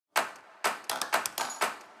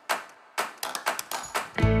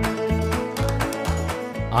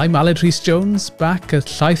I'm Aled Rhys-Jones, back at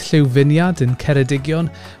Llaeth Lliw Vineyard in Ceredigion,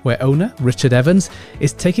 where owner Richard Evans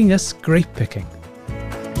is taking us grape picking.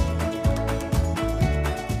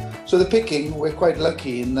 So the picking, we're quite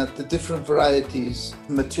lucky in that the different varieties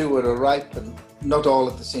mature or ripen, not all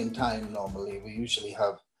at the same time normally. We usually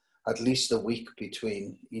have at least a week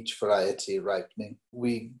between each variety ripening.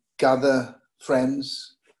 We gather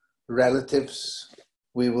friends, relatives.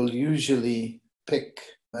 We will usually pick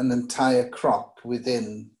an entire crop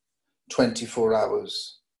within 24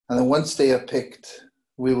 hours. And then once they are picked,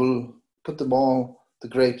 we will put them all, the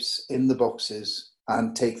grapes, in the boxes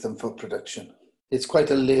and take them for production. It's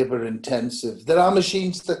quite a labour intensive. There are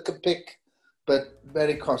machines that can pick, but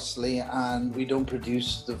very costly, and we don't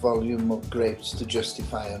produce the volume of grapes to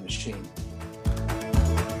justify a machine.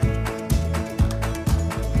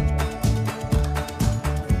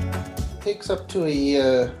 It takes up to a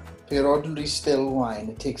year. For your ordinary still wine,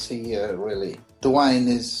 it takes a year really. The wine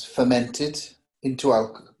is fermented into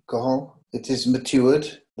alcohol. It is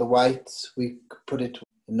matured. The white, we put it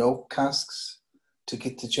in oak casks to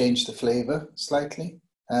change the flavour slightly.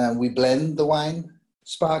 We blend the wine.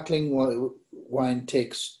 Sparkling wine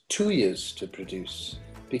takes 2 years to produce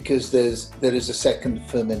because there is a second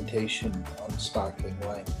fermentation on sparkling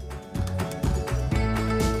wine.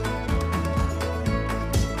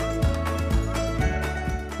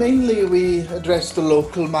 Mainly we address the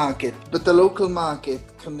local market, but the local market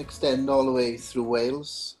can extend all the way through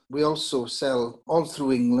Wales. We also sell all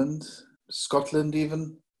through England, Scotland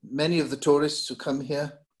even. Many of the tourists who come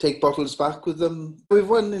here take bottles back with them. We've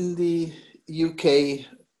won in the UK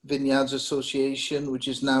Vineyards Association, which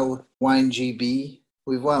is now Wine GB.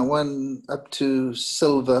 We've won up to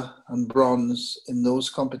silver and bronze in those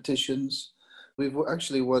competitions. We've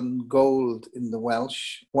actually won gold in the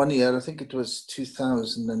Welsh. One year, I think it was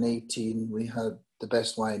 2018, we had the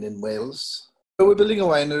best wine in Wales. So we're building a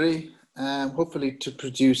winery, hopefully to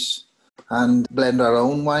produce and blend our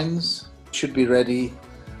own wines. Should be ready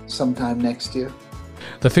sometime next year.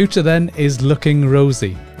 The future then is looking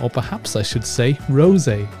rosy, or perhaps I should say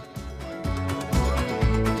rosé.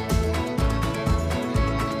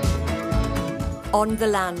 On the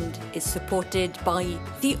Land is supported by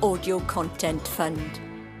the Audio Content Fund.